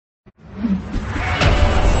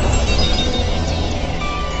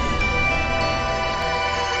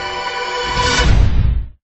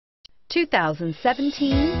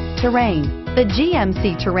2017 Terrain. The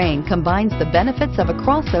GMC Terrain combines the benefits of a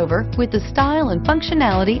crossover with the style and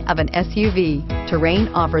functionality of an SUV. Terrain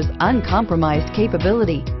offers uncompromised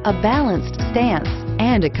capability, a balanced stance,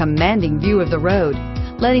 and a commanding view of the road,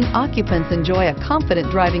 letting occupants enjoy a confident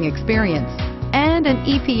driving experience. And an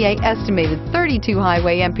EPA estimated 32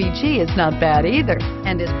 highway MPG is not bad either,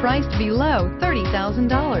 and is priced below $30,000.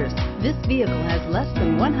 This vehicle has less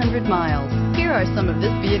than 100 miles. Here are some of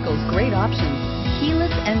this vehicle's great options: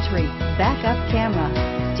 keyless entry, backup camera,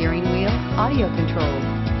 steering wheel audio controls,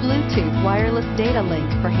 Bluetooth wireless data link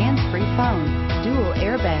for hands-free phone, dual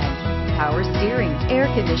airbags, power steering, air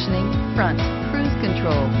conditioning, front, cruise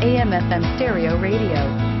control, AM/FM stereo radio,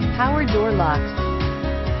 power door locks.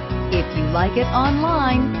 If you like it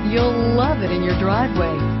online, you'll love it in your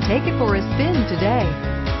driveway. Take it for a spin today.